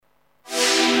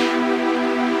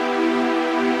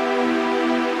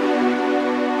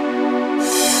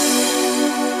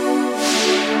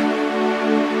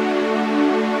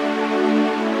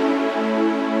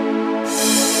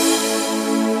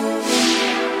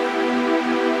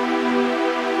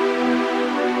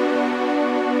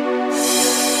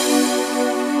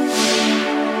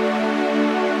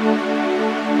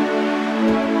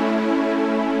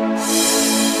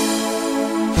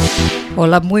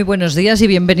Hola, muy buenos días y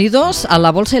bienvenidos a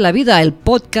La Bolsa y la Vida, el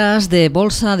podcast de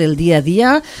bolsa del día a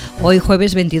día, hoy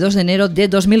jueves 22 de enero de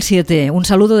 2007. Un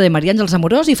saludo de María Ángeles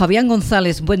Amorós y Fabián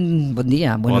González. Buen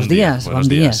día, buenos días,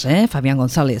 Fabián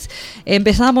González.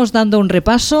 Empezamos dando un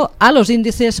repaso a los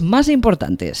índices más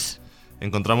importantes.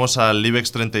 Encontramos al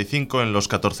IBEX 35 en los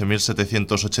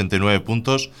 14.789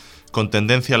 puntos, con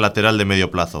tendencia lateral de medio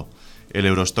plazo. El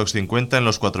Eurostoxx 50 en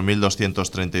los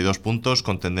 4.232 puntos,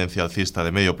 con tendencia alcista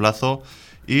de medio plazo.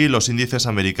 Y los índices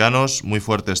americanos, muy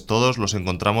fuertes todos, los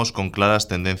encontramos con claras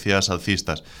tendencias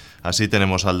alcistas. Así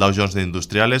tenemos al Dow Jones de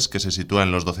Industriales, que se sitúa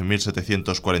en los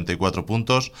 12.744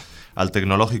 puntos, al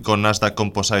tecnológico Nasdaq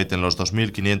Composite en los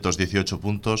 2.518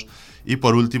 puntos y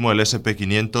por último el S&P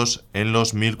 500 en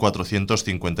los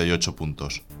 1.458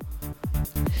 puntos.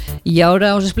 Y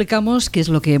ahora os explicamos qué es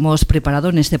lo que hemos preparado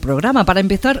en este programa. Para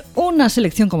empezar, una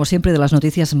selección, como siempre, de las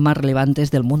noticias más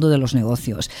relevantes del mundo de los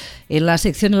negocios. En la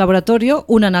sección laboratorio,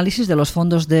 un análisis de los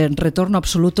fondos de retorno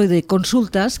absoluto y de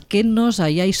consultas que nos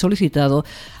hayáis solicitado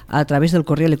a través del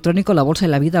correo electrónico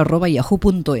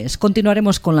labolsadelavida@yahoo.es.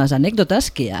 Continuaremos con las anécdotas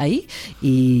que hay,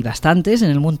 y bastantes, en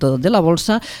el mundo de la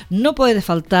bolsa. No puede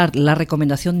faltar la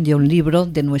recomendación de un libro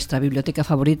de nuestra biblioteca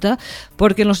favorita,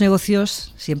 porque en los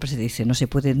negocios siempre se dice, no se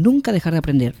puede nunca dejar de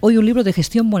aprender. Hoy un libro de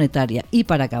gestión monetaria. Y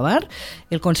para acabar,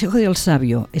 el consejo del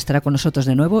sabio. Estará con nosotros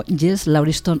de nuevo Jess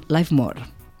Lauriston Lifemore.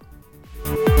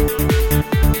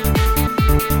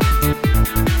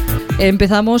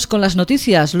 Empezamos con las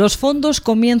noticias. Los fondos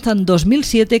comienzan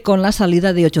 2007 con la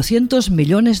salida de 800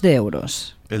 millones de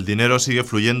euros. El dinero sigue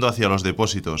fluyendo hacia los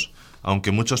depósitos, aunque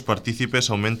muchos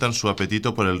partícipes aumentan su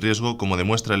apetito por el riesgo, como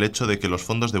demuestra el hecho de que los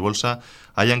fondos de bolsa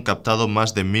hayan captado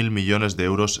más de 1.000 millones de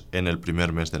euros en el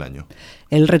primer mes del año.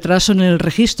 El retraso en el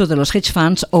registro de los hedge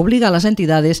funds obliga a las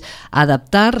entidades a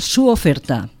adaptar su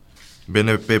oferta.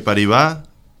 BNP Paribas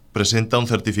presenta un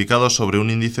certificado sobre un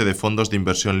índice de fondos de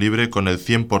inversión libre con el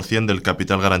 100% del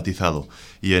capital garantizado,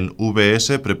 y en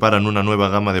VS preparan una nueva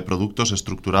gama de productos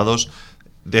estructurados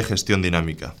de gestión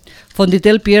dinámica.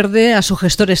 Fonditel pierde a su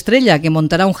gestor estrella, que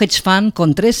montará un hedge fund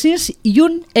con Tresis y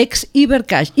un ex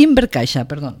Invercaixa.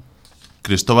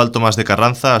 Cristóbal Tomás de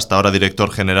Carranza, hasta ahora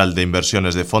director general de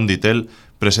inversiones de Fonditel,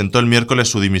 presentó el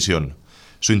miércoles su dimisión.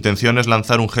 Su intención es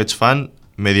lanzar un hedge fund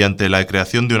mediante la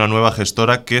creación de una nueva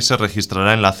gestora que se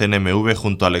registrará en la CNMV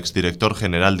junto al exdirector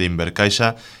general de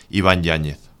Invercaixa, Iván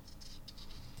Yáñez.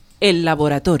 El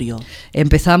laboratorio.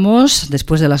 Empezamos,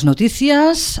 después de las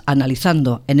noticias,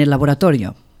 analizando en el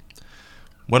laboratorio.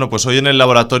 Bueno, pues hoy en el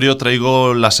laboratorio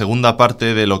traigo la segunda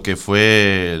parte de lo que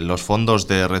fue los fondos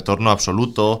de retorno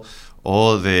absoluto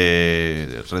o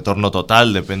de retorno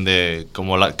total, depende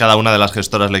como cada una de las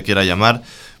gestoras le quiera llamar.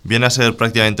 Viene a ser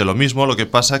prácticamente lo mismo, lo que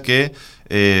pasa que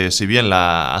si bien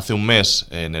hace un mes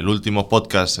en el último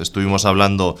podcast estuvimos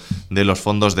hablando de los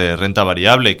fondos de renta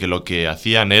variable, que lo que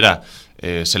hacían era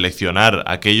seleccionar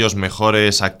aquellos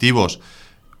mejores activos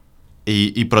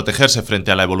y protegerse frente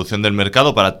a la evolución del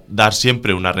mercado para dar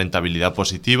siempre una rentabilidad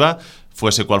positiva,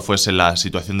 fuese cual fuese la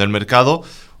situación del mercado.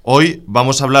 Hoy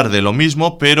vamos a hablar de lo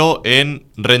mismo, pero en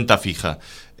renta fija.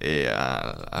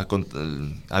 A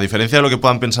diferencia de lo que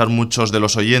puedan pensar muchos de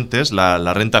los oyentes,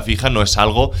 la renta fija no es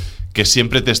algo que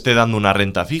siempre te esté dando una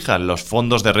renta fija. Los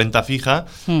fondos de renta fija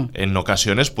en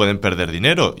ocasiones pueden perder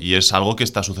dinero, y es algo que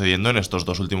está sucediendo en estos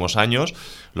 2 últimos años.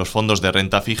 Los fondos de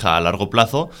renta fija a largo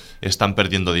plazo están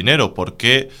perdiendo dinero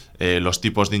porque los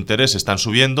tipos de interés están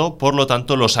subiendo, por lo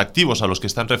tanto los activos a los que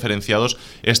están referenciados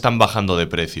están bajando de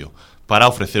precio para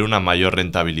ofrecer una mayor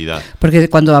rentabilidad. Porque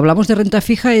cuando hablamos de renta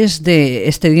fija es de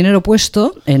este dinero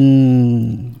puesto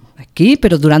en aquí,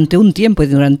 pero durante un tiempo, y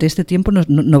durante este tiempo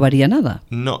no varía nada.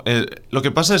 No, lo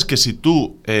que pasa es que si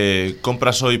tú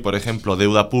compras hoy, por ejemplo,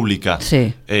 deuda pública,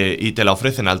 sí, y te la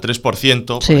ofrecen al 3%,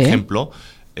 por sí, ejemplo,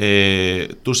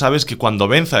 tú sabes que cuando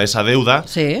venza esa deuda,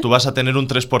 sí, tú vas a tener un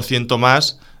 3%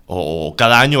 más, o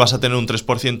cada año vas a tener un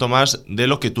 3% más de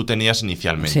lo que tú tenías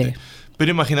inicialmente. Sí.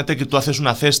 Pero imagínate que tú haces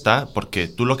una cesta, porque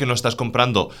tú lo que no estás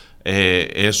comprando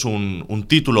es un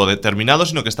título determinado,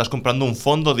 sino que estás comprando un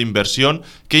fondo de inversión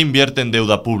que invierte en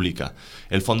deuda pública.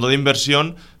 El fondo de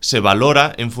inversión se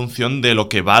valora en función de lo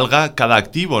que valga cada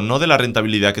activo, no de la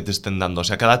rentabilidad que te estén dando. O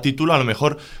sea, cada título, a lo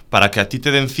mejor, para que a ti te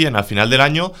den 100 al final del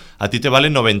año, a ti te vale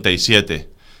 97.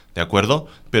 ¿De acuerdo?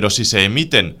 Pero si se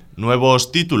emiten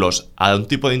nuevos títulos a un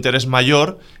tipo de interés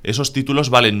mayor, esos títulos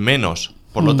valen menos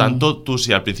Por lo tanto, tú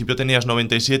si al principio tenías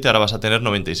 97, ahora vas a tener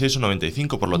 96 o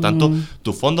 95. Por lo tanto,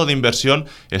 tu fondo de inversión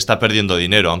está perdiendo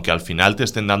dinero, aunque al final te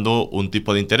estén dando un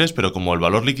tipo de interés, pero como el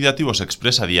valor liquidativo se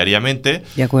expresa diariamente,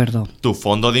 de acuerdo, tu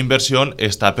fondo de inversión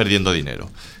está perdiendo dinero.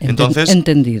 Entonces,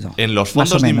 entendido. En los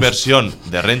fondos de inversión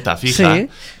de renta fija, sí,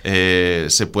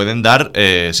 se pueden dar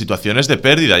situaciones de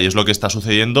pérdida, y es lo que está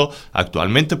sucediendo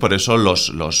actualmente. Por eso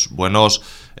los buenos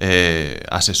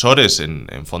asesores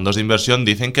en fondos de inversión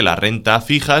dicen que la renta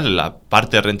fija, la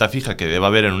parte de renta fija que deba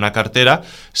haber en una cartera,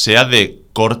 sea de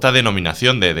corta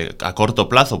denominación, a corto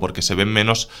plazo, porque se ven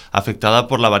menos afectada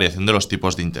por la variación de los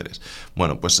tipos de interés.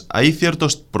 Bueno, pues hay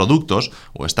ciertos productos,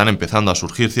 o están empezando a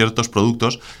surgir ciertos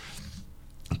productos,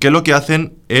 que lo que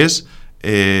hacen es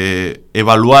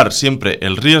evaluar siempre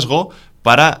el riesgo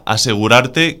para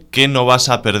asegurarte que no vas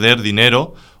a perder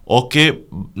dinero o que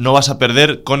no vas a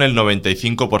perder con el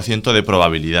 95% de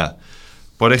probabilidad.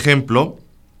 Por ejemplo,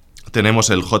 tenemos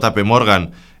el JP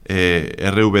Morgan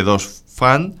RV2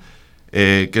 Fund,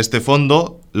 que este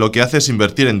fondo lo que hace es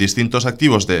invertir en distintos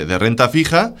activos de renta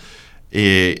fija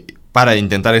para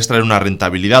intentar extraer una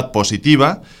rentabilidad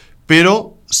positiva,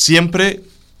 pero siempre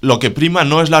lo que prima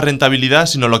no es la rentabilidad,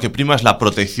 sino lo que prima es la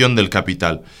protección del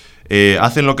capital.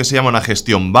 Hacen lo que se llama una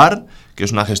gestión VAR, que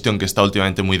es una gestión que está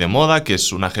últimamente muy de moda, que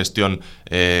es una gestión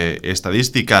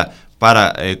estadística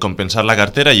para compensar la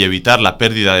cartera y evitar la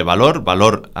pérdida de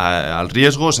valor al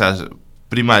riesgo, o sea,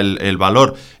 prima el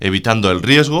valor evitando el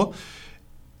riesgo,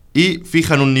 y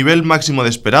fijan un nivel máximo de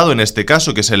esperado, en este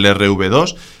caso, que es el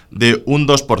RV2, de un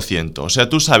 2%. O sea,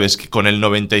 tú sabes que con el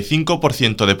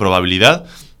 95% de probabilidad,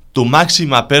 tu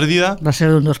máxima pérdida va a ser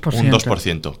un 2%. Un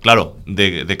 2%. Claro,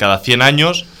 de cada 100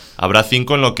 años habrá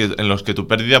 5 en los que tu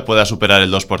pérdida pueda superar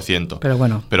el 2%.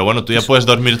 Pero bueno, tú ya puedes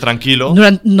dormir tranquilo.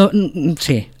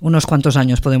 Sí, unos cuantos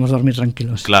años podemos dormir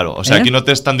tranquilos. Claro, o sea, aquí no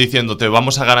te están diciendo te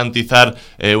vamos a garantizar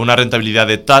una rentabilidad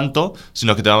de tanto,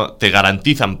 sino que te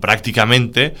garantizan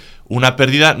prácticamente una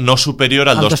pérdida no superior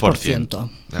al 2%.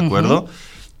 ¿De acuerdo?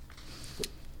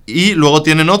 Y luego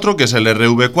tienen otro, que es el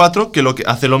RV4, que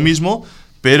hace lo mismo,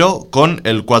 pero con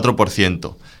el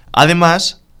 4%.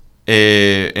 Además,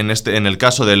 en el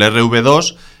caso del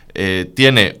RV2,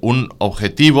 tiene un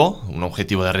objetivo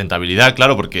de rentabilidad,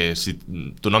 claro, porque si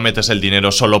tú no metes el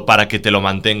dinero solo para que te lo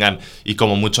mantengan y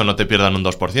como mucho no te pierdan un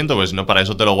 2%, pues si no, para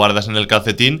eso te lo guardas en el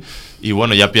calcetín y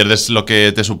bueno, ya pierdes lo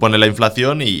que te supone la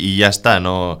inflación y ya está,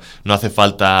 no hace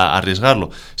falta arriesgarlo.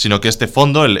 Sino que este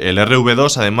fondo, el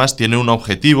RV2, además tiene un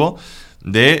objetivo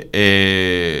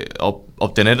de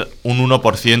obtener un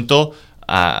 1%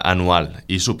 anual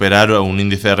y superar un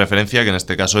índice de referencia que en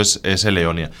este caso es el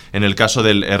EONIA. En el caso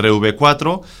del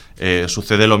RV4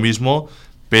 sucede lo mismo,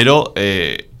 pero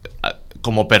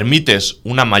como permites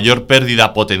una mayor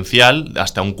pérdida potencial,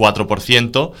 hasta un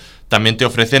 4%, también te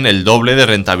ofrecen el doble de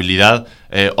rentabilidad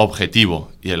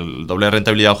objetivo. Y el doble de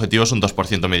rentabilidad objetivo es un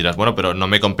 2%. Me dirás, bueno, pero no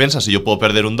me compensa si yo puedo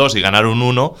perder un 2 y ganar un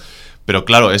 1. Pero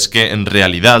claro, es que en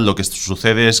realidad lo que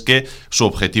sucede es que su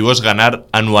objetivo es ganar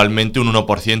anualmente un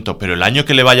 1%, pero el año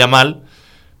que le vaya mal,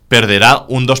 perderá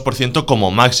un 2% como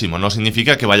máximo. No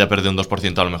significa que vaya a perder un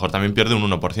 2%, a lo mejor también pierde un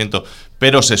 1%,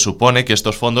 pero se supone que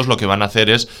estos fondos lo que van a hacer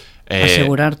es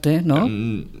asegurarte, ¿no?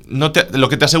 Lo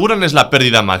que te aseguran es la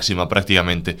pérdida máxima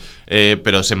prácticamente,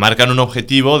 pero se marcan un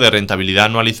objetivo de rentabilidad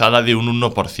anualizada de un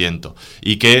 1%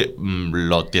 y que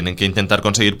lo tienen que intentar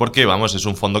conseguir porque, vamos, es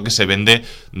un fondo que se vende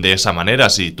de esa manera.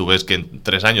 Si tú ves que en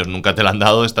 3 años nunca te lo han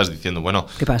dado, estás diciendo, bueno,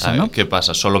 ¿qué pasa, no? ¿Qué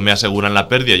pasa? Solo me aseguran la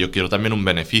pérdida, yo quiero también un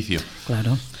beneficio.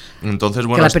 Claro. Entonces,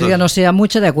 bueno, que la pérdida no sea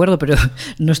mucha, de acuerdo, pero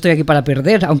no estoy aquí para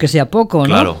perder, aunque sea poco, ¿no?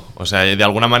 Claro, o sea, de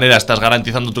alguna manera estás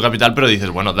garantizando tu capital, pero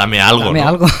dices, bueno, dame algo, Dame ¿no?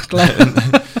 algo, claro.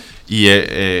 Y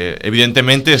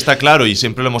evidentemente está claro, y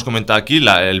siempre lo hemos comentado aquí,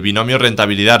 el binomio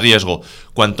rentabilidad-riesgo.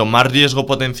 Cuanto más riesgo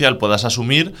potencial puedas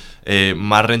asumir,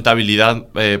 más rentabilidad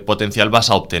potencial vas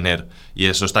a obtener. Y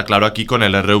eso está claro aquí con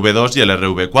el RV2 y el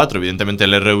RV4. Evidentemente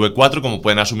el RV4, como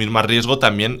pueden asumir más riesgo,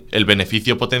 también el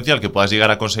beneficio potencial que puedas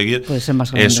llegar a conseguir puede ser más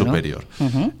grande, es superior. ¿no?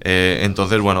 Uh-huh.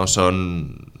 Entonces, bueno,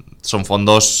 son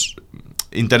fondos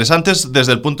interesantes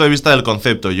desde el punto de vista del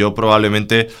concepto. Yo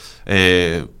probablemente...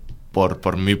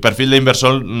 Por mi perfil de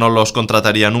inversor no los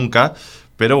contrataría nunca,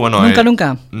 pero bueno...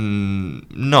 ¿Nunca?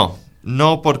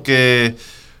 No, porque...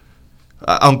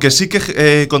 Aunque sí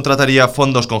que contrataría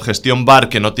fondos con gestión VAR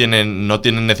que no tienen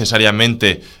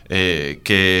necesariamente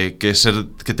que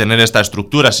tener esta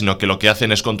estructura, sino que lo que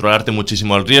hacen es controlarte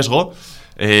muchísimo el riesgo,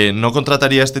 no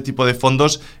contrataría este tipo de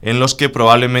fondos en los que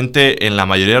probablemente en la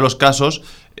mayoría de los casos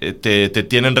te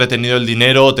tienen retenido el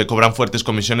dinero o te cobran fuertes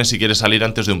comisiones si quieres salir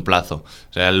antes de un plazo.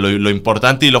 O sea, lo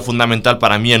importante y lo fundamental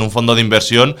para mí en un fondo de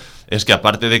inversión es que,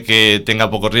 aparte de que tenga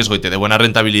poco riesgo y te dé buena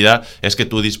rentabilidad, es que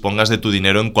tú dispongas de tu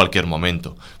dinero en cualquier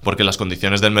momento, porque las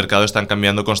condiciones del mercado están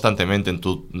cambiando constantemente,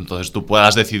 entonces tú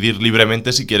puedas decidir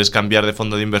libremente si quieres cambiar de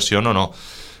fondo de inversión o no.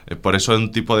 Por eso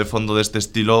un tipo de fondo de este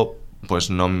estilo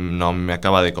pues no me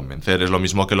acaba de convencer. Es lo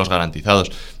mismo que los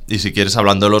garantizados. Y si quieres,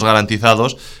 hablando de los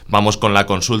garantizados, vamos con la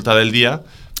consulta del día,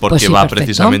 porque pues sí, va perfecto.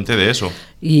 precisamente de eso.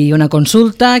 Y una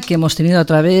consulta que hemos tenido a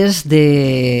través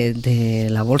de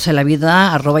la bolsa de la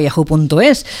vida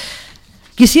 @yahoo.es.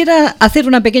 Quisiera hacer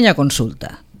una pequeña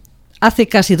consulta. Hace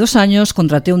casi 2 años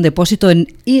contraté un depósito en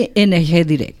ING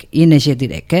Direct,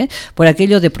 por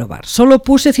aquello de probar. Solo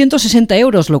puse 160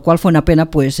 euros, lo cual fue una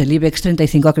pena, pues el IBEX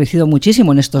 35 ha crecido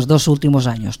muchísimo en estos 2 últimos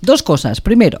años. 2 cosas.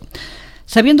 Primero,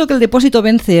 sabiendo que el depósito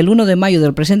vence el 1 de mayo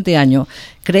del presente año,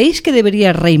 ¿creéis que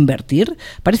debería reinvertir?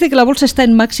 Parece que la bolsa está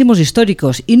en máximos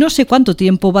históricos y no sé cuánto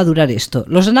tiempo va a durar esto.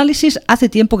 Los analistas hace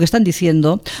tiempo que están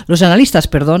diciendo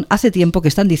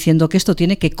que esto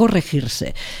tiene que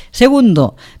corregirse.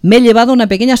 Segundo, me he llevado una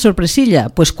pequeña sorpresilla,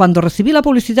 pues cuando recibí la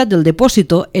publicidad del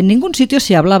depósito, en ningún sitio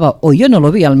se hablaba, o yo no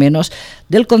lo vi al menos,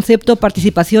 del concepto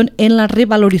participación en la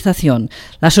revalorización.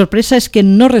 La sorpresa es que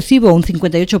no recibo un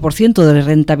 58% de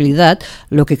rentabilidad,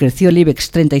 lo que creció el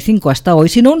IBEX 35 hasta hoy,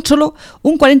 sino solo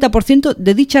un 40%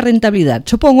 de dicha rentabilidad.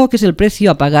 Supongo que es el precio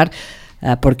a pagar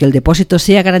porque el depósito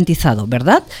sea garantizado,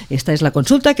 ¿verdad? Esta es la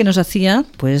consulta que nos hacía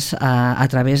pues a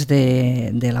través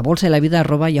de la bolsa de la vida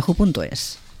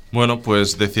 @yahoo.es. Bueno,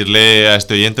 pues decirle a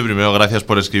este oyente, primero, gracias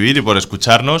por escribir y por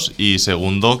escucharnos, y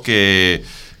segundo, que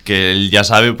él ya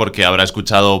sabe, porque habrá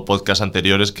escuchado podcasts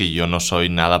anteriores, que yo no soy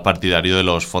nada partidario de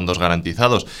los fondos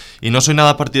garantizados. Y no soy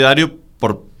nada partidario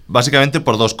básicamente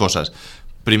por 2 cosas.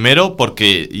 Primero,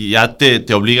 porque ya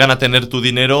te obligan a tener tu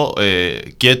dinero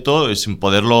quieto, sin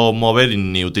poderlo mover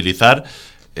ni utilizar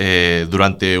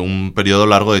durante un periodo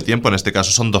largo de tiempo. En este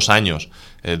caso son 2 años.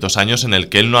 2 años en el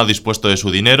que él no ha dispuesto de su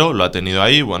dinero, lo ha tenido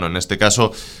ahí. Bueno, en este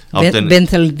caso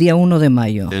vence el día 1 de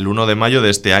mayo. El 1 de mayo de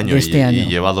este año. Y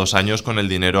lleva 2 años con el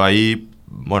dinero ahí,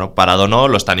 bueno, parado no,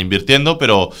 lo están invirtiendo,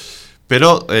 pero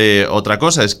otra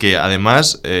cosa es que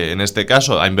además, en este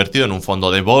caso, ha invertido en un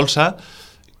fondo de bolsa,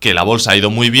 que la bolsa ha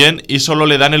ido muy bien y solo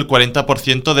le dan el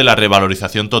 40% de la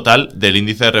revalorización total del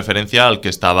índice de referencia al que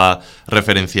estaba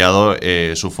referenciado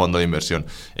su fondo de inversión.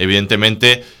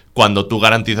 Evidentemente, cuando tú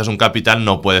garantizas un capital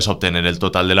no puedes obtener el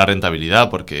total de la rentabilidad,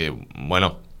 porque,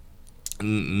 bueno,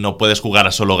 no puedes jugar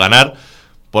a solo ganar,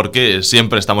 porque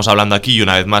siempre estamos hablando aquí, y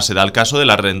una vez más se da el caso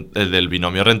del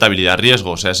binomio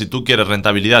rentabilidad-riesgo. O sea, si tú quieres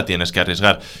rentabilidad tienes que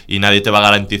arriesgar, y nadie te va a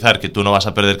garantizar que tú no vas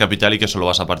a perder capital y que solo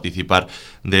vas a participar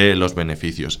de los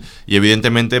beneficios. Y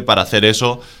evidentemente, para hacer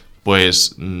eso,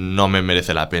 pues no me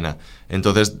merece la pena.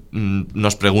 Entonces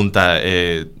nos pregunta,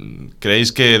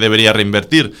 ¿creéis que debería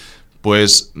reinvertir?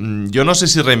 Pues yo no sé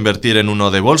si reinvertir en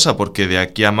uno de bolsa, porque de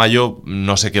aquí a mayo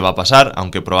no sé qué va a pasar,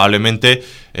 aunque probablemente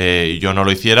yo no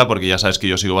lo hiciera, porque ya sabes que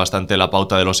yo sigo bastante la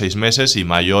pauta de los 6 meses y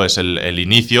mayo es el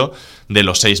inicio de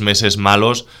los 6 meses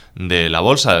malos de la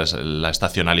bolsa, es la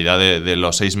estacionalidad de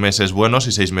los 6 meses buenos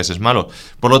y 6 meses malos.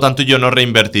 Por lo tanto, yo no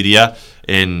reinvertiría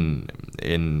en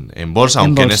bolsa,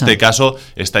 aunque en este caso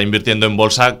está invirtiendo en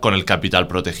bolsa con el capital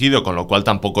protegido, con lo cual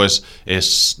tampoco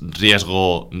es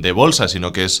riesgo de bolsa,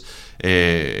 sino que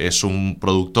es un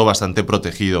producto bastante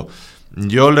protegido.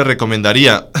 Yo le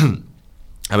recomendaría,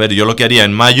 a ver, yo lo que haría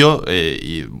en mayo,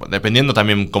 y dependiendo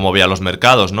también cómo vea los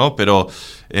mercados, ¿no? Pero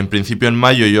en principio en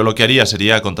mayo yo lo que haría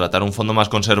sería contratar un fondo más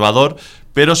conservador,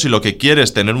 pero si lo que quiere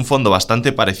es tener un fondo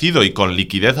bastante parecido y con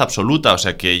liquidez absoluta, o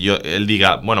sea, que él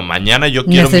diga, bueno, mañana yo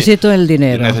quiero... Necesito el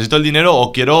dinero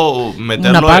o quiero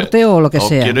meterlo... Una parte o lo que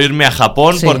sea. Quiero irme a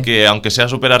Japón, sí, porque aunque sea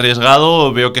súper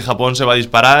arriesgado, veo que Japón se va a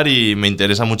disparar y me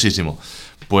interesa muchísimo.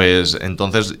 Pues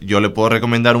entonces yo le puedo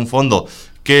recomendar un fondo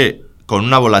que, con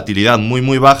una volatilidad muy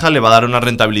muy baja, le va a dar una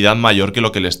rentabilidad mayor que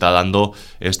lo que le está dando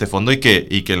este fondo, y que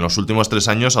en los últimos 3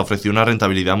 años ha ofrecido una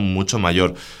rentabilidad mucho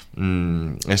mayor.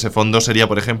 Ese fondo sería,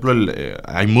 por ejemplo,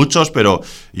 hay muchos, pero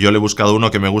yo le he buscado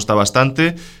uno que me gusta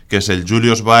bastante, que es el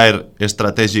Julius Baer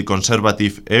Strategy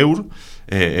Conservative EUR,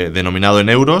 denominado en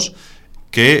euros,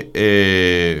 que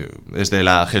es de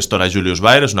la gestora Julius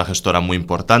Baer, es una gestora muy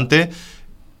importante,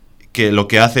 que lo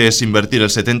que hace es invertir el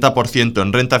 70%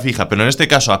 en renta fija, pero en este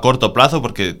caso a corto plazo,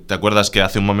 porque te acuerdas que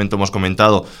hace un momento hemos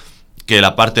comentado que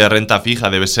la parte de renta fija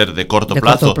debe ser de corto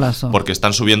plazo, porque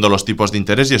están subiendo los tipos de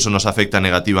interés y eso nos afecta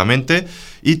negativamente,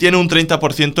 y tiene un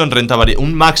 30% en renta variable,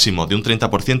 un máximo de un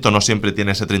 30%, no siempre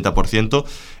tiene ese 30%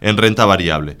 en renta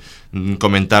variable.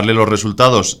 Comentarle los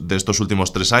resultados de estos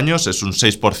últimos 3 años, es un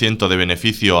 6% de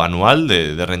beneficio anual,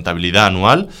 de rentabilidad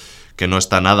anual, que no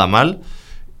está nada mal,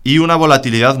 y una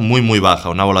volatilidad muy muy baja,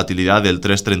 una volatilidad del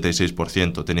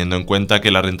 3,36%, teniendo en cuenta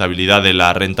que la rentabilidad de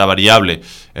la renta variable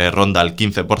ronda el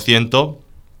 15%,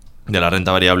 de la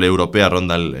renta variable europea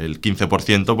ronda el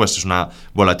 15%, pues es una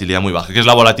volatilidad muy baja. ¿Qué es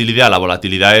la volatilidad? La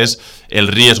volatilidad es el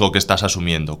riesgo que estás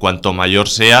asumiendo. Cuanto mayor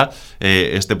sea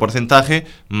este porcentaje,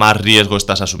 más riesgo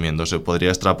estás asumiendo. Se podría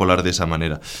extrapolar de esa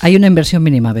manera. Hay una inversión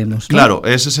mínima, vemos, ¿no? Claro,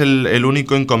 ese es el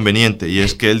único inconveniente, y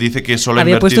es que él dice que solo ha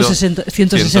invertido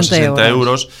 160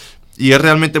 euros. Y es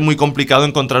realmente muy complicado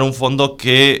encontrar un fondo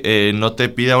que no te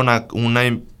pida una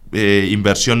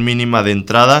inversión mínima de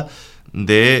entrada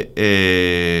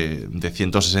de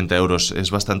 160 euros.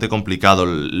 Es bastante complicado.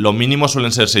 Lo mínimo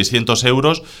suelen ser 600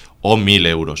 euros o 1.000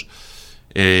 euros.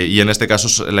 Y en este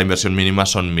caso la inversión mínima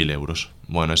son 1.000 euros.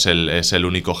 Bueno, es el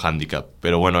único hándicap.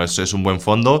 Pero bueno, es un buen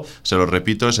fondo, se lo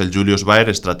repito, es el Julius Baer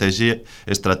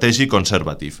Strategy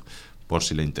Conservative, por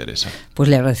si le interesa. Pues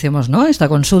le agradecemos, ¿no?, esta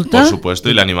consulta. Por supuesto,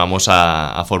 y le animamos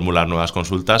a formular nuevas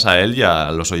consultas a él y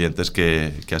a los oyentes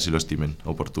que así lo estimen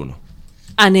oportuno.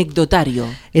 Anecdotario.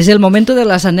 Es el momento de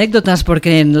las anécdotas,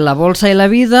 porque en la bolsa y la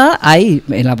vida y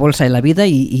en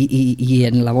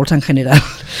la bolsa en general.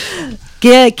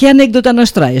 ¿Qué anécdota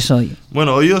nos traes hoy?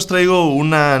 Bueno, hoy os traigo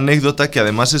una anécdota que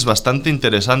además es bastante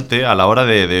interesante a la hora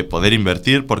de poder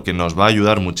invertir, porque nos va a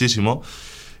ayudar muchísimo.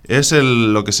 Es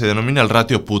lo que se denomina el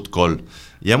ratio put-call.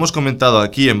 Ya hemos comentado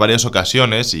aquí en varias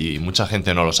ocasiones, y mucha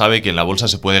gente no lo sabe, que en la bolsa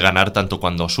se puede ganar tanto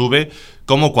cuando sube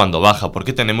como cuando baja,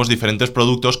 porque tenemos diferentes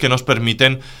productos que nos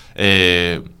permiten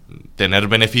tener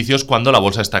beneficios cuando la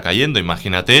bolsa está cayendo.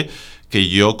 Imagínate que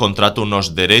yo contrato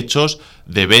unos derechos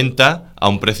de venta a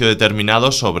un precio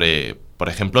determinado sobre, por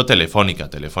ejemplo,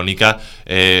 Telefónica. Telefónica,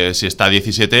 si está a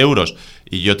 17 euros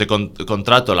y yo te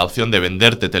contrato la opción de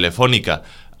venderte Telefónica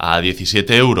a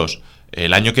 17 euros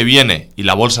el año que viene, y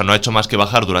la bolsa no ha hecho más que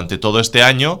bajar durante todo este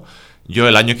año, yo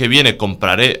el año que viene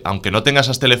compraré, aunque no tenga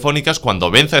esas telefónicas,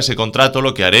 cuando venza ese contrato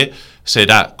lo que haré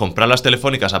será comprar las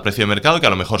telefónicas a precio de mercado, que a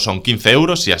lo mejor son 15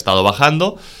 euros si ha estado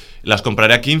bajando, las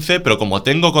compraré a 15, pero como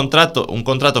tengo un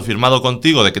contrato firmado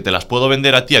contigo de que te las puedo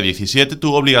vender a ti a 17,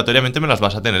 tú obligatoriamente me las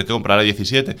vas a tener que comprar a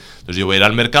 17. Entonces yo voy a ir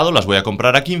al mercado, las voy a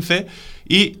comprar a 15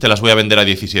 y te las voy a vender a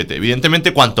 17.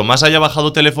 Evidentemente, cuanto más haya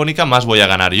bajado Telefónica, más voy a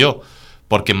ganar yo,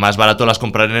 porque más barato las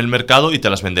compraré en el mercado y te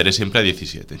las venderé siempre a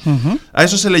 17. Uh-huh. A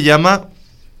eso se le llama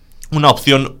una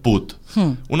opción put.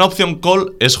 Una opción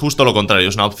call es justo lo contrario,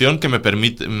 es una opción que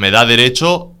me da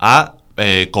derecho a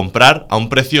comprar a un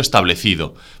precio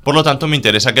establecido. Por lo tanto, me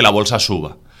interesa que la bolsa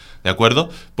suba. ¿De acuerdo?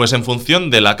 Pues en función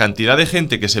de la cantidad de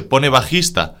gente que se pone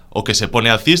bajista o que se pone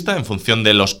alcista, en función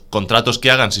de los contratos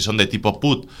que hagan, si son de tipo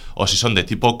put o si son de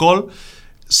tipo call,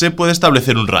 se puede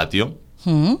establecer un ratio.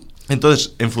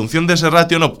 Entonces, en función de ese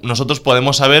ratio, nosotros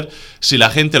podemos saber si la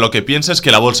gente lo que piensa es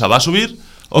que la bolsa va a subir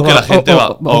o que la gente va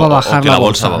a bajar, o que la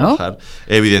bolsa va a bajar,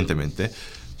 evidentemente.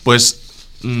 Pues,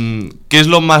 ¿qué es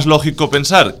lo más lógico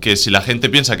pensar? Que si la gente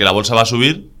piensa que la bolsa va a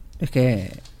subir, es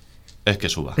que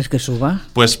suba. Es que suba.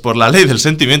 Pues por la ley del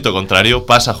sentimiento contrario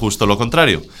pasa justo lo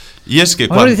contrario. Y es que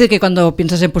dice que cuando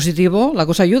piensas en positivo, la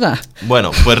cosa ayuda.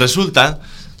 Bueno, pues resulta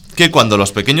que cuando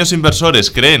los pequeños inversores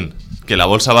creen que la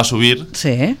bolsa va a subir,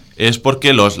 sí, es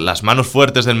porque las manos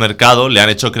fuertes del mercado le han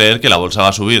hecho creer que la bolsa va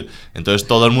a subir. Entonces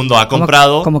todo el mundo ha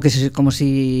comprado... Como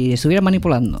si estuviera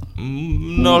manipulando.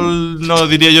 No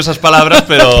diría yo esas palabras,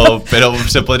 pero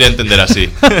se podría entender así.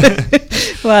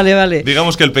 Vale.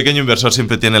 Digamos que el pequeño inversor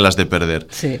siempre tiene las de perder.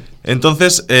 Sí.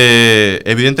 Entonces,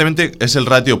 evidentemente es el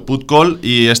ratio put-call,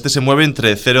 y este se mueve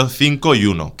entre 0,5 y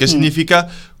 1. ¿Qué significa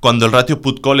cuando el ratio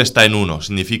put-call está en 1?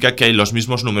 Significa que hay los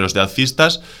mismos números de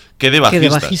alcistas que de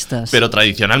bajistas. Pero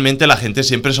tradicionalmente la gente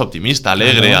siempre es optimista,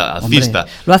 alegre, claro, alcista.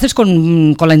 Hombre, lo haces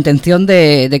con la intención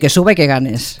de que suba y que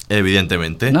ganes.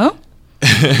 Evidentemente. ¿No?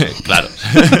 Claro.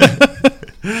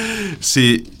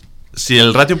 Si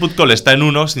el ratio put-call está en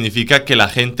 1, significa que la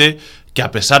gente, que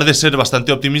a pesar de ser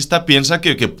bastante optimista, piensa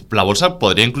que la bolsa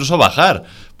podría incluso bajar,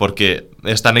 porque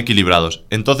están equilibrados.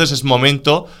 Entonces es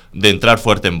momento de entrar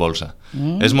fuerte en bolsa.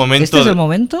 ¿Este es el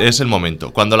momento? Es el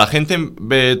momento. Cuando la gente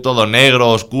ve todo negro,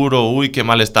 oscuro, uy, qué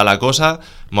mal está la cosa,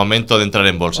 momento de entrar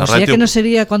en bolsa. ¿O sea que no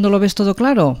sería cuando lo ves todo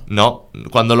claro? No,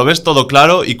 cuando lo ves todo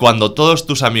claro y cuando todos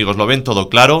tus amigos lo ven todo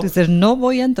claro... Dices, no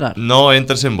voy a entrar. No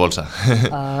entres en bolsa.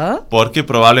 Porque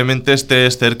probablemente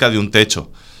estés cerca de un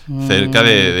techo. cerca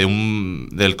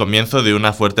del comienzo de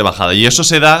una fuerte bajada. Y eso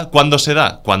se da, ¿cuándo se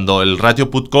da? Cuando el ratio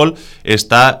put-call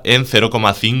está en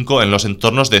 0,5, en los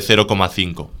entornos de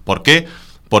 0,5. ¿Por qué?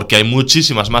 Porque hay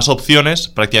muchísimas más opciones,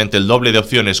 prácticamente el doble de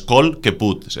opciones call que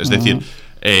put. Es decir,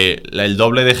 el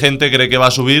doble de gente cree que va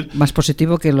a subir. Más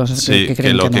positivo que los que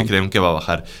creen que creen que va a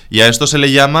bajar. Y a esto se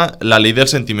le llama la ley del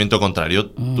sentimiento contrario.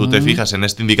 Tú te fijas en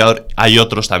este indicador, hay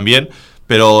otros también,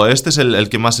 pero este es el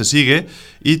que más se sigue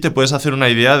y te puedes hacer una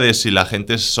idea de si la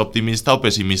gente es optimista o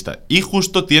pesimista. Y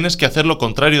justo tienes que hacer lo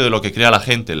contrario de lo que crea la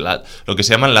gente, lo que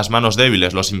se llaman las manos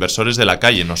débiles, los inversores de la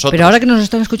calle, nosotros. Pero ahora que nos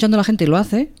están escuchando la gente y lo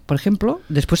hace, por ejemplo,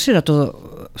 después será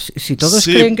todo... Si todos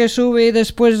creen que sube y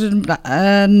después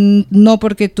no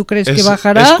porque tú crees que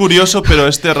bajará... Es curioso, pero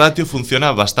este ratio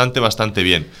funciona bastante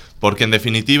bien. Porque en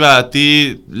definitiva a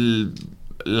ti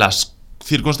las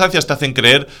circunstancias te hacen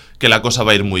creer que la cosa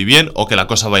va a ir muy bien o que la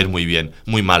cosa va a ir muy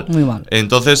mal. Muy mal.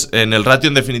 Entonces, en el ratio,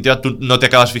 en definitiva, tú no te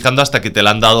acabas fijando hasta que te la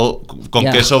han dado con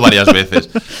queso varias veces.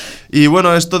 Y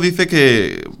bueno, esto dice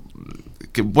que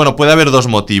puede haber dos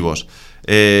motivos.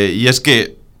 Y es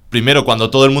que, primero,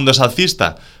 cuando todo el mundo es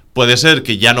alcista, puede ser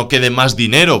que ya no quede más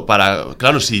dinero para...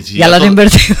 Claro, si ya lo han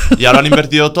invertido. Ya lo han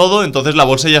invertido todo, entonces la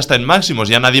bolsa ya está en máximos,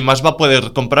 ya nadie más va a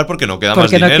poder comprar porque no queda más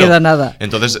dinero. Porque no queda nada.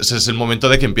 Entonces ese es el momento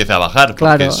de que empiece a bajar,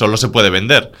 porque solo se puede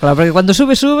vender. Claro, porque cuando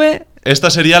sube... Esta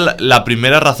sería la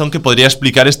primera razón que podría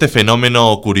explicar este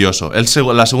fenómeno curioso.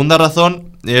 La segunda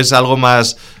razón es algo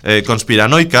más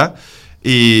conspiranoica.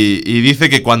 Y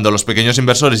dice que cuando los pequeños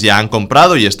inversores ya han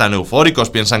comprado y están eufóricos,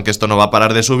 piensan que esto no va a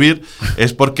parar de subir,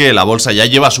 es porque la bolsa ya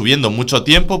lleva subiendo mucho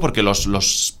tiempo, porque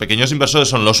los pequeños inversores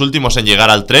son los últimos en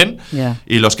llegar al tren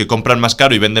y los que compran más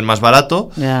caro y venden más barato.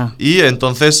 Y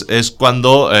entonces es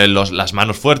cuando las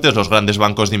manos fuertes, los grandes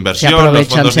bancos de inversión, los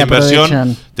fondos de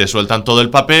inversión, te sueltan todo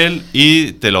el papel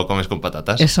y te lo comes con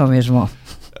patatas. Eso mismo.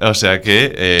 O sea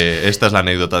que esta es la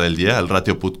anécdota del día, el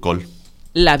ratio put-call.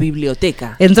 La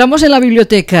biblioteca. Entramos en la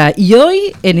biblioteca y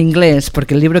hoy en inglés,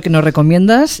 porque el libro que nos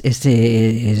recomiendas es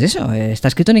eso, está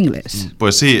escrito en inglés.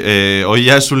 Pues sí, hoy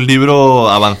ya es un libro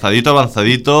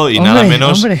avanzadito y nada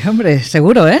menos... Hombre,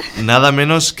 seguro, ¿eh? Nada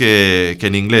menos que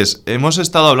en inglés. Hemos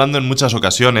estado hablando en muchas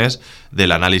ocasiones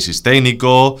del análisis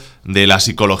técnico, de la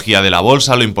psicología de la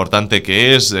bolsa, lo importante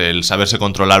que es el saberse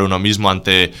controlar uno mismo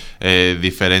ante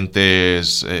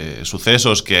diferentes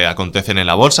sucesos que acontecen en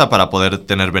la bolsa para poder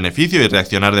tener beneficio y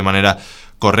reaccionar de manera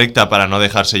correcta para no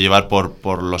dejarse llevar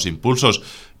por los impulsos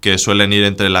que suelen ir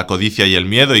entre la codicia y el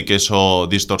miedo y que eso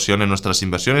distorsione nuestras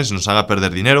inversiones y nos haga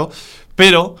perder dinero.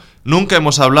 Pero nunca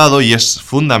hemos hablado, y es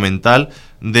fundamental,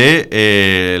 de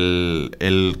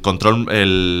el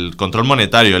control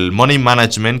monetario, el money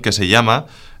management, que se llama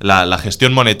la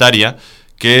gestión monetaria,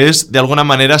 que es de alguna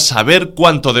manera saber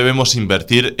cuánto debemos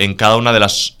invertir en cada una de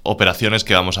las operaciones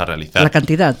que vamos a realizar.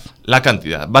 La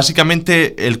cantidad.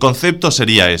 Básicamente el concepto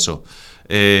sería eso.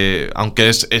 Aunque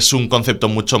es un concepto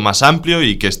mucho más amplio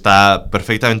y que está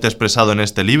perfectamente expresado en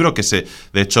este libro,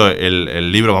 de hecho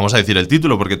el libro, vamos a decir el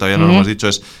título porque todavía no lo hemos dicho,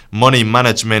 es Money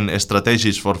Management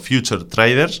Strategies for Future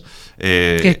Traders.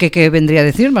 ¿Qué vendría a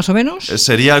decir, más o menos?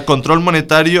 Sería control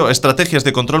monetario, estrategias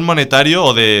de control monetario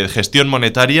o de gestión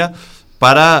monetaria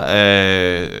para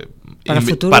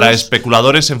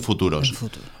especuladores en futuros.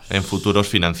 En futuros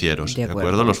financieros, ¿de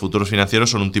acuerdo? Los futuros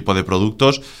financieros son un tipo de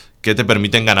productos que te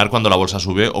permiten ganar cuando la bolsa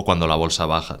sube o cuando la bolsa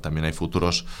baja. También hay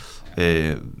futuros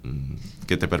que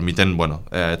te permiten,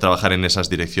 trabajar en esas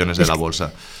direcciones de la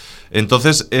bolsa.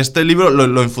 Entonces, este libro,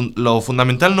 lo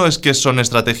fundamental no es que son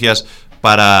estrategias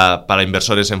para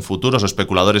inversores en futuros o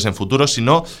especuladores en futuros,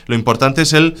 sino lo importante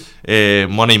es el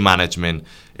money management,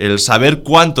 el saber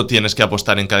cuánto tienes que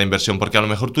apostar en cada inversión, porque a lo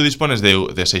mejor tú dispones de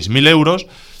 6.000 euros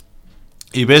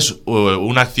y ves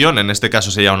una acción, en este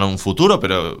caso sería un futuro,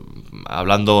 pero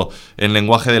hablando en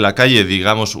lenguaje de la calle,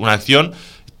 digamos una acción.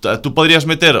 Tú podrías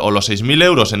meter o los 6.000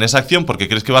 euros en esa acción porque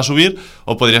crees que va a subir,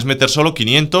 o podrías meter solo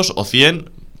 500 o 100.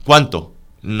 ¿Cuánto?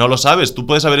 No lo sabes. Tú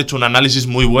puedes haber hecho un análisis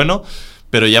muy bueno,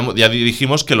 pero ya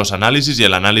dijimos que los análisis y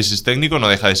el análisis técnico no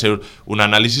deja de ser un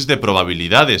análisis de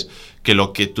probabilidades, que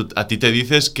lo que a ti te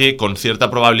dice es que con cierta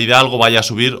probabilidad algo vaya a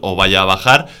subir o vaya a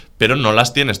bajar, pero no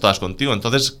las tienes todas contigo.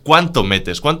 Entonces, ¿cuánto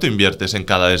metes? ¿Cuánto inviertes en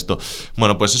cada esto?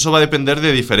 Bueno, pues eso va a depender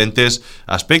de diferentes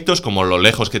aspectos, como lo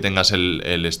lejos que tengas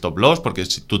el stop loss, porque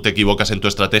si tú te equivocas en tu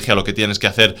estrategia, lo que tienes que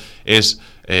hacer es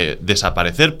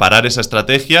desaparecer, parar esa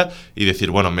estrategia y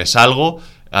decir, bueno, me salgo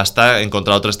hasta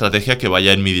encontrar otra estrategia que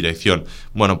vaya en mi dirección.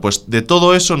 Bueno, pues de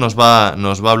todo eso nos va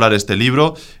a hablar este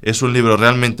libro. Es un libro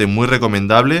realmente muy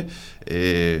recomendable.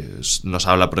 nos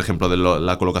habla, por ejemplo, de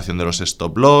la colocación de los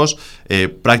stop loss,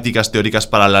 prácticas teóricas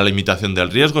para la limitación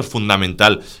del riesgo. Es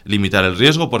fundamental limitar el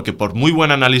riesgo porque por muy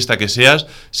buen analista que seas,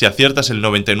 si aciertas el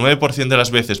 99% de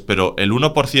las veces, pero el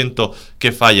 1%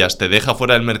 que fallas te deja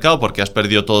fuera del mercado porque has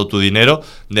perdido todo tu dinero,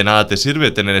 de nada te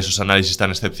sirve tener esos análisis tan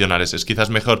excepcionales. Es quizás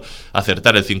mejor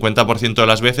acertar el 50% de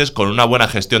las veces con una buena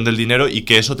gestión del dinero y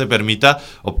que eso te permita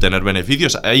obtener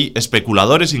beneficios. Hay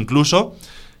especuladores incluso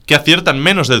que aciertan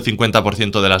menos del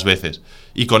 50% de las veces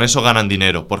y con eso ganan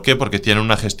dinero. ¿Por qué? Porque tienen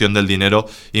una gestión del dinero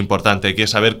importante. Hay que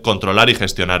saber controlar y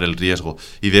gestionar el riesgo.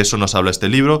 Y de eso nos habla este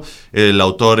libro. El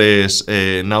autor es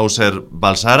Nauser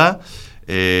Balsara.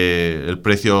 El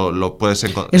precio lo puedes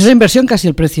encontrar. Es una inversión casi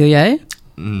el precio ya, ¿eh?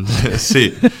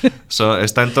 Sí,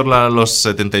 está en torno a los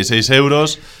 76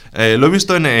 euros. Lo he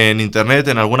visto en internet,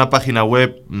 en alguna página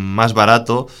web más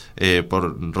barato,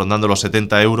 rondando los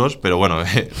 70 euros, pero bueno,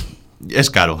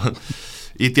 es caro.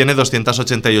 Y tiene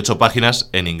 288 páginas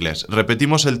en inglés.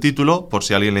 Repetimos el título, por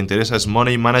si a alguien le interesa, es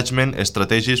Money Management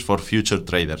Strategies for Future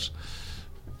Traders.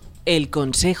 El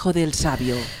consejo del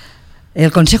sabio.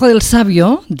 El consejo del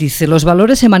sabio dice: los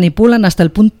valores se manipulan hasta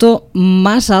el punto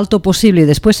más alto posible y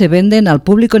después se venden al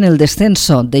público en el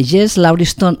descenso, de Jess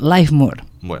Lauriston Lifemore.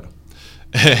 Bueno,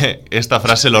 esta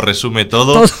frase lo resume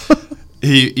todo.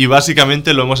 Y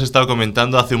básicamente lo hemos estado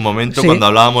comentando hace un momento, ¿sí?, cuando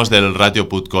hablábamos del ratio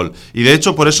put-call. Y de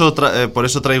hecho por eso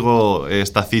traigo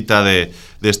esta cita de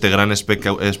este gran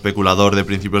especulador de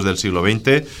principios del siglo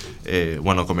XX.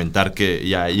 Comentar que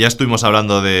ya estuvimos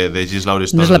hablando de Gis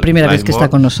Lauriston. No es la primera vez que está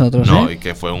con nosotros. No, y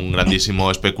que fue un grandísimo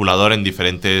especulador en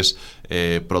diferentes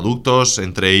productos.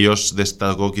 Entre ellos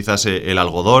destacó quizás el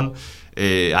algodón.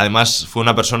 Además fue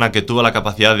una persona que tuvo la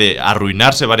capacidad de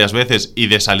arruinarse varias veces y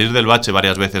de salir del bache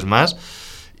varias veces más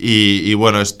y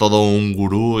bueno, es todo un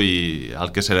gurú y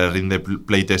al que se le rinde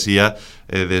pleitesía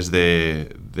desde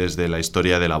la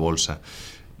historia de la bolsa.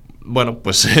 Bueno,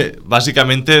 pues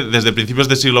básicamente desde principios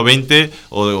del siglo XX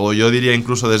o yo diría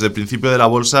incluso desde el principio de la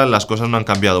bolsa las cosas no han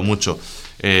cambiado mucho.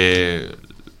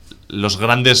 Los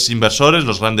grandes inversores,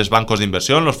 los grandes bancos de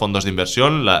inversión, los fondos de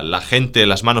inversión, la gente,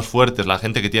 las manos fuertes, la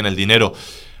gente que tiene el dinero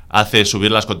hace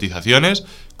subir las cotizaciones,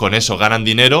 con eso ganan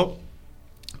dinero,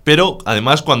 pero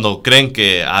además cuando creen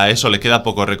que a eso le queda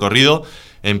poco recorrido,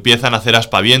 empiezan a hacer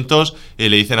aspavientos y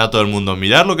le dicen a todo el mundo: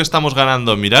 mirad lo que estamos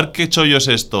ganando, mirad qué chollo es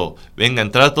esto, venga,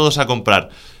 entrad todos a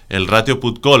comprar. El ratio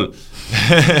put-call.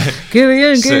 ¡Qué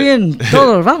bien, qué bien!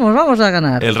 Todos, vamos a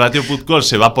ganar. El ratio put-call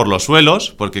se va por los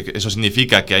suelos, porque eso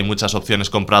significa que hay muchas opciones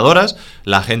compradoras.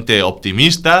 La gente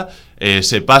optimista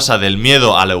se pasa del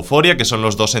miedo a la euforia, que son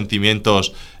los dos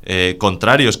sentimientos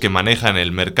contrarios que manejan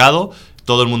el mercado.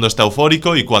 Todo el mundo está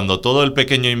eufórico y cuando todo el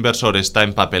pequeño inversor está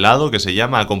empapelado, que se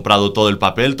llama, ha comprado todo el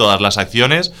papel, todas las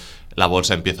acciones, la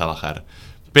bolsa empieza a bajar.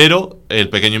 Pero el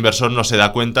pequeño inversor no se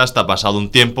da cuenta hasta pasado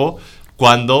un tiempo,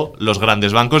 cuando los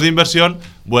grandes bancos de inversión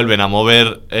vuelven a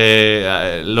mover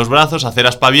los brazos, a hacer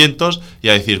aspavientos y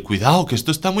a decir: cuidado, que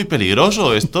esto está muy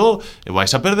peligroso, esto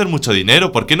vais a perder mucho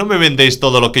dinero, ¿por qué no me vendéis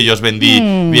todo lo que yo os vendí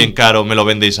bien caro, me lo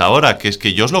vendéis ahora? Que es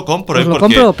que yo os lo compro. Os lo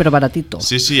compro, pero baratito.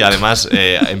 Sí, además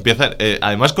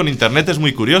además con internet es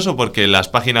muy curioso porque las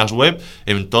páginas web,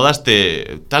 en todas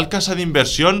tal casa de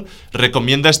inversión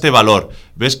recomienda este valor,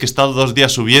 ves que está 2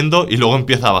 días subiendo y luego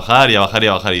empieza a bajar y a bajar y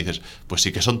a bajar y dices: pues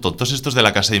sí que son tontos estos de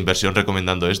la casa de inversión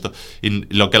recomendando esto. Y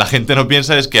lo que la gente no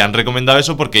piensa es que han recomendado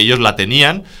eso porque ellos la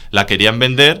tenían, la querían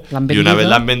vender y una vez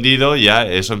la han vendido ya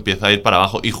eso empieza a ir para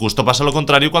abajo. Y justo pasa lo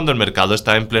contrario cuando el mercado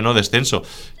está en pleno descenso,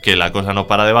 que la cosa no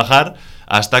para de bajar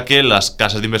hasta que las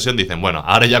casas de inversión dicen: bueno,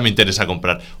 ahora ya me interesa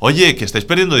comprar. Oye, que estáis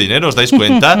perdiendo dinero, ¿os dais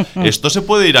cuenta? Esto se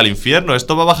puede ir al infierno,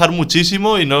 esto va a bajar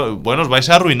muchísimo y no, bueno, os vais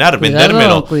a arruinar,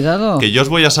 vendérmelo, que yo os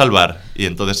voy a salvar. Y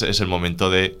entonces es el momento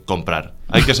de comprar.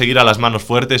 Hay que seguir a las manos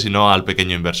fuertes y no al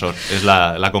pequeño inversor. Es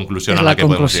la conclusión a la que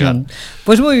podemos llegar.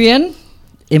 Pues muy bien,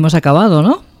 hemos acabado,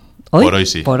 ¿no? Por hoy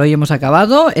sí. Por hoy hemos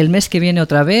acabado. El mes que viene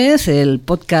otra vez el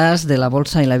podcast de la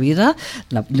bolsa y la vida,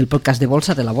 el podcast de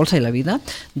bolsa de la bolsa y la vida,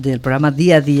 del programa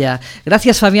Día a Día.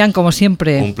 Gracias, Fabián, como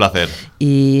siempre. Un placer.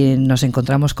 Y nos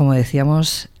encontramos, como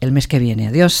decíamos, el mes que viene.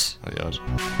 Adiós. Adiós.